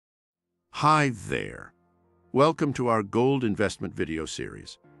Hi there. Welcome to our gold investment video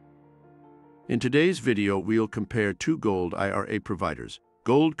series. In today's video, we'll compare two gold IRA providers,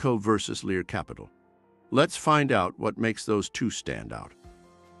 Goldco versus Lear Capital. Let's find out what makes those two stand out.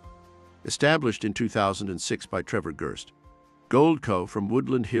 Established in 2006 by Trevor Gerst, Goldco from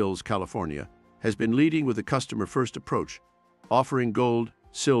Woodland Hills, California, has been leading with a customer-first approach, offering gold,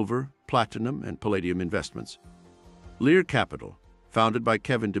 silver, platinum, and palladium investments. Lear Capital, founded by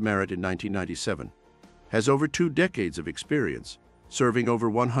Kevin Demerit in 1997, has over 2 decades of experience, serving over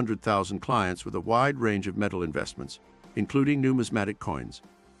 100,000 clients with a wide range of metal investments, including numismatic coins.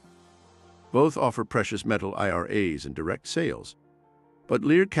 Both offer precious metal IRAs and direct sales, but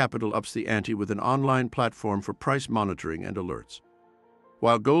Lear Capital ups the ante with an online platform for price monitoring and alerts.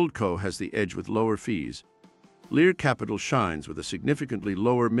 While Goldco has the edge with lower fees, Lear Capital shines with a significantly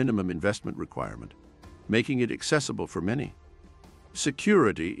lower minimum investment requirement, making it accessible for many.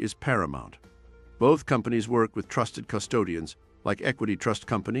 Security is paramount. Both companies work with trusted custodians like Equity Trust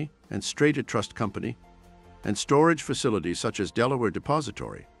Company and Strata Trust Company, and storage facilities such as Delaware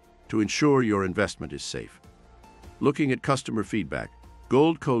Depository to ensure your investment is safe. Looking at customer feedback,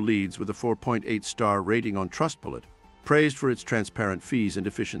 Goldco leads with a 4.8-star rating on Trustpilot, praised for its transparent fees and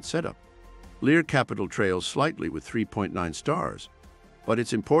efficient setup. Lear Capital trails slightly with 3.9 stars, but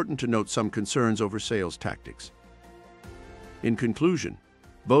it's important to note some concerns over sales tactics. In conclusion,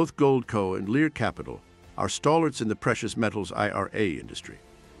 both Goldco and Lear Capital are stalwarts in the precious metals IRA industry.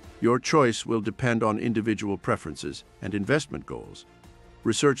 Your choice will depend on individual preferences and investment goals.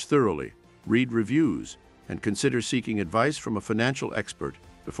 Research thoroughly, read reviews, and consider seeking advice from a financial expert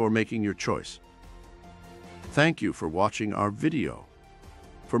before making your choice. Thank you for watching our video.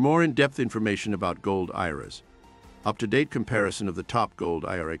 For more in-depth information about gold IRAs, up-to-date comparison of the top gold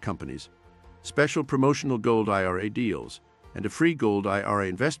IRA companies, special promotional gold IRA deals, and a free gold IRA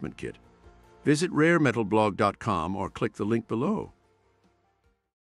investment kit, visit raremetalblog.com or click the link below.